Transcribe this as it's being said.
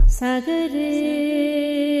Sagare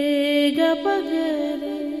ga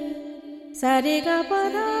pagare sare ga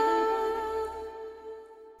pada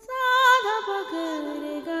sada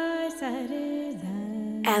pagare ga sare da.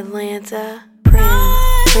 Atlanta, Prin.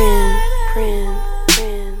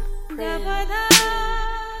 Ga pada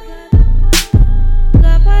pagare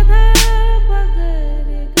ga pada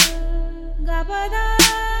ga pada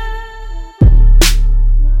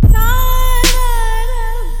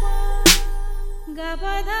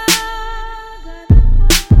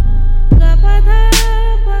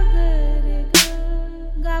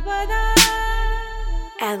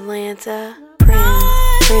Atlanta, Prin.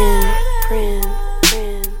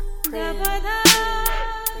 Ga pada pagare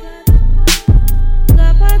ga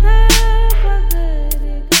pada ga pada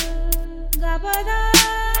pagare ga pada.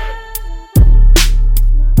 Atlanta,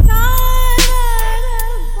 Prin.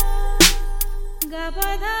 Ga pada pagare ga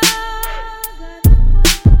pada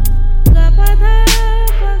ga pada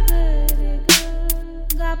pagare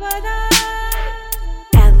ga pada.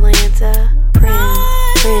 Atlanta, Prin.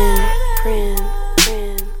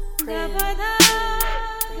 Ga pada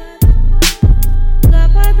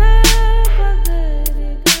pagare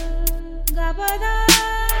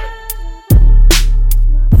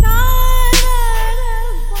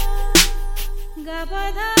ga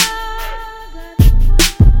pada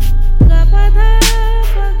ga pada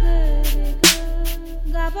pagare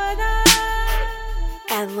ga pada.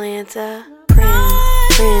 Atlanta, Prin.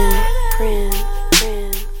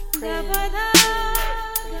 Ga pada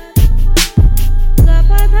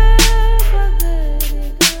pagare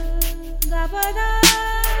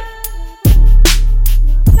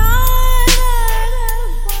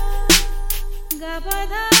ga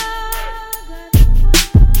pada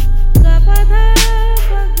ga pada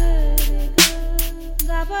pagare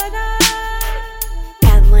ga pada.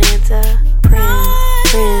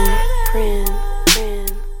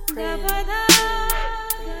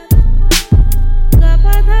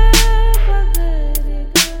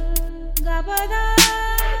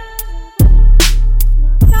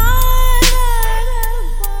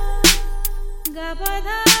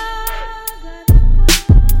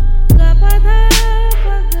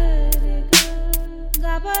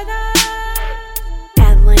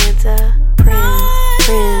 Atlanta, Prin.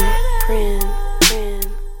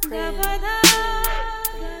 Ga pada pagare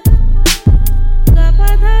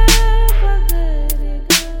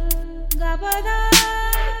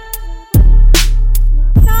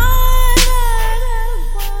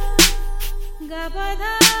ga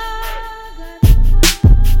pada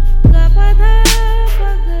ga pada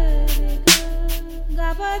pagare ga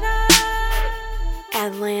pada.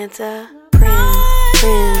 Atlanta,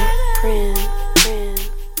 Prin.